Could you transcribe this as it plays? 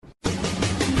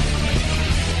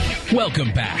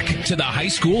Welcome back to the High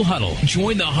School Huddle.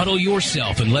 Join the huddle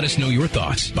yourself and let us know your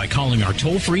thoughts by calling our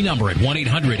toll-free number at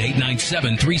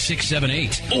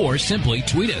 1-800-897-3678 or simply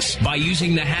tweet us by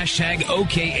using the hashtag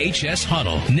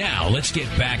OKHSHuddle. Now let's get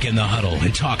back in the huddle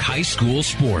and talk high school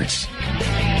sports.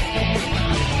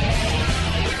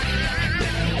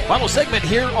 Final segment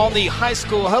here on the High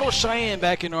School Huddle. Cheyenne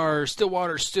back in our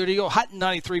Stillwater studio, Hot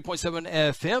 93.7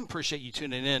 FM. Appreciate you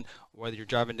tuning in, whether you're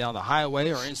driving down the highway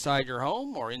or inside your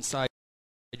home or inside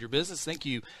your business. Thank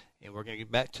you. And we're going to get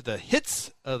back to the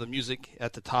hits of the music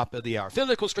at the top of the hour. Phil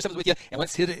Nichols, Chris Evans with you. And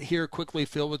let's hit it here quickly,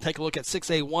 Phil. We'll take a look at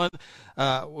 6A1.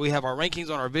 We have our rankings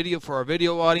on our video for our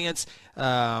video audience.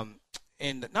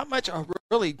 And not much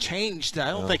really changed. I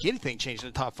don't think anything changed in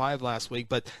the top 5 last week.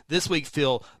 But this week,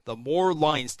 Phil, the Moore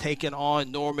Lions taking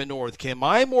on Norman North. Can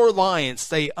my Moore Lions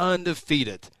stay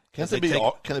undefeated? Can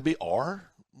it be our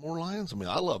Moore Lions? I mean,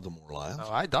 I love the Moore Lions. Oh,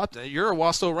 I adopted it. You're a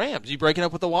Wasso Rams. You breaking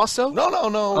up with the Wasso? No.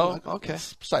 Oh, okay.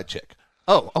 Side chick.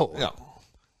 Oh. Yeah.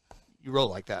 You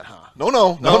roll like that, huh?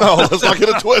 No. Let's not get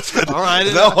it twisted. All right.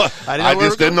 I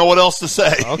just didn't know what else to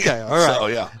say. Okay, all right. So,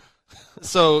 yeah.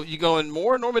 So, you going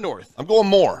Moore or Norman North? I'm going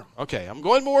Moore. Okay, I'm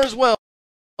going Moore as well.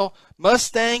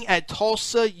 Mustang at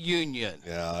Tulsa Union.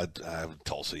 Yeah, I have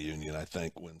Tulsa Union, I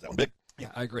think, wins that one. Big. Yeah,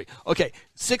 I agree. Okay,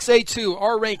 6A2,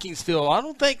 our rankings, Phil. I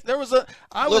don't think there was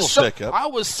I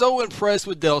was so impressed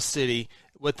with Del City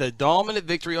with the dominant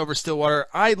victory over Stillwater.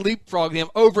 I leapfrogged them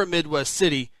over Midwest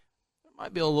City.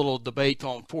 Might be a little debate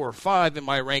on 4 or 5 in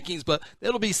my rankings, but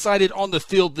it'll be cited on the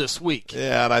field this week.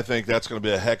 Yeah, and I think that's going to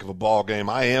be a heck of a ball game.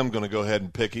 I am going to go ahead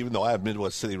and pick, even though I have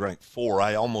Midwest City ranked 4,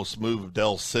 I almost moved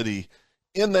Del City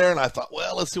in there, and I thought,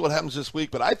 well, let's see what happens this week.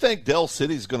 But I think Del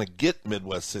City is going to get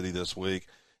Midwest City this week,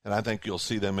 and I think you'll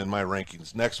see them in my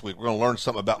rankings next week. We're going to learn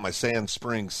something about my Sand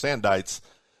Springs Sandites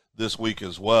this week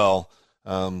as well.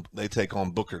 They take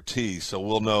on Booker T, so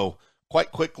we'll know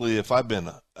quite quickly if I've been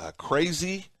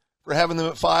crazy for having them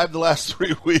at 5 the last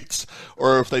 3 weeks,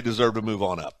 or if they deserve to move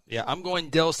on up. Yeah, I'm going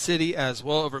Del City as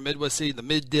well over Midwest City, the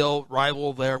Mid-Del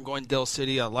rival there. I'm going Del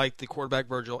City. I like the quarterback,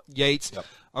 Virgil Yates. Yep.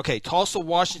 Okay, Tulsa,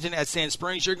 Washington at Sand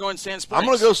Springs. You're going Sand Springs? I'm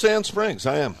going to go Sand Springs.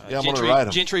 I am. Yeah, I'm going to ride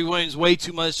them. Gentry wins way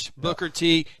too much. Booker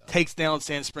T takes down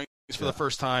Sand Springs for the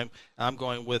first time. I'm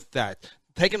going with that.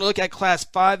 Taking a look at Class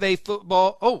 5A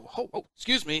football.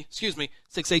 Excuse me.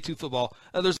 6A2 football.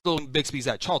 There's a little Bixby's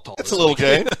at Chawton. It's a little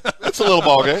game. It's a little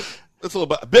ball game. It's a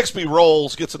little. Bixby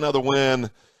rolls, gets another win,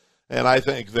 and I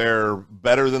think they're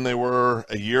better than they were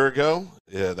a year ago.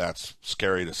 Yeah, that's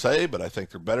scary to say, but I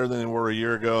think they're better than they were a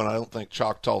year ago, and I don't think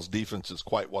Choctaw's defense is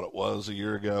quite what it was a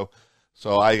year ago.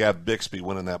 So I got Bixby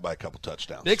winning that by a couple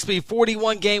touchdowns. Bixby,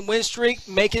 41-game win streak,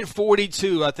 make it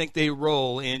 42. I think they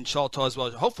roll in Choctaw as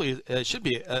well. Hopefully it should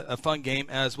be a fun game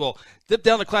as well. Dip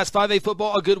down to Class 5A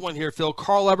football, a good one here, Phil.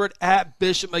 Carl Albert at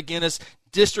Bishop McGuinness.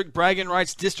 District bragging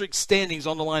rights, district standings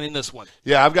on the line in this one.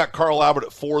 Yeah, I've got Carl Albert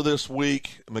at 4 this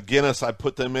week. McGuinness, I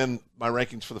put them in my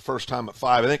rankings for the first time at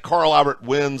 5. I think Carl Albert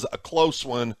wins a close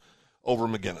one over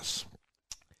McGuinness.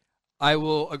 I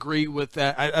will agree with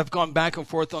that. I've gone back and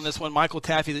forth on this one. Michael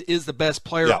Taffy is the best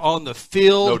player on the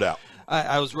field. No doubt.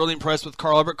 I was really impressed with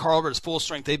Carl Albert. Carl Albert is full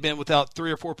strength. They've been without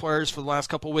 3 or 4 players for the last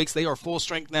couple of weeks. They are full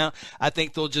strength now. I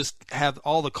think they'll just have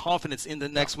all the confidence in the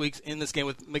next week in this game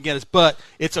with McGuinness. But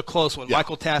it's a close one. Yeah.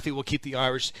 Michael Taffy will keep the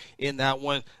Irish in that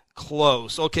one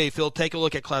close. Okay, Phil, take a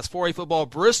look at Class 4A football.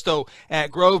 Bristow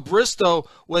at Grove. Bristow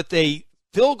with a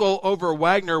field goal over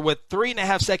Wagner with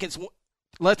 3.5 seconds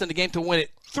left in the game to win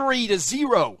it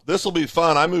 3-0. This will be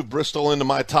fun. I moved Bristol into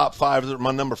my top 5,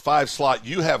 my number 5 slot.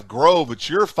 You have Grove. It's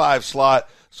your 5 slot,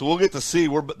 so we'll get to see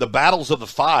the battles of the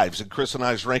 5s in Chris and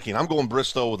I's ranking. I'm going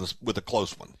Bristol with a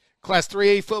close one. Class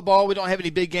 3A football, we don't have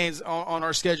any big games on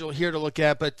our schedule here to look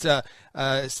at, but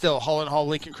still, Holland Hall,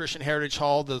 Lincoln Christian Heritage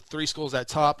Hall, the 3 schools at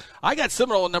top. I got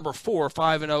Seminole at number 4,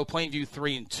 5-0, Plainview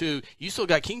 3-2. You still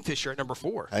got Kingfisher at number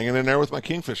 4. Hanging in there with my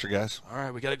Kingfisher guys. All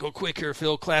right, we got to go quick here,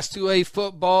 Phil. Class 2A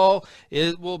football,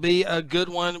 it will be a good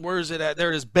one. Where is it at?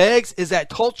 There it is. Beggs is at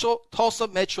Tulsa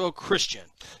Metro Christian.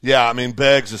 Yeah, I mean,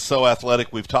 Beggs is so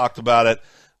athletic. We've talked about it.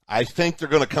 I think they're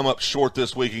going to come up short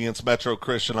this week against Metro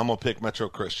Christian. I'm going to pick Metro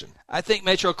Christian. I think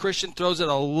Metro Christian throws it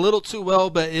a little too well,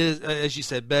 but as you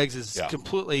said, Beggs is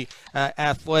completely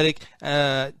athletic.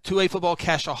 2A football,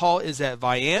 Cassia Hall is at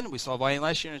Vian. We saw Vian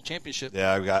last year in the championship.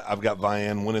 Yeah, I've got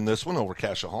Vian winning this one over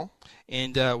Cassia Hall.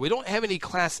 And we don't have any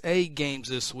Class A games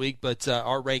this week, but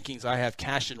our rankings, I have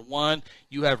Cashion 1.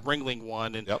 You have Ringling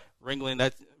 1. And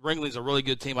Ringling's a really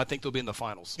good team. I think they'll be in the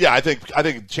finals. Yeah, I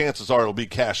think chances are it'll be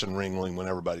Cash and Ringling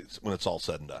when it's all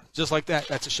said and done. Just like that.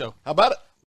 That's a show. How about it?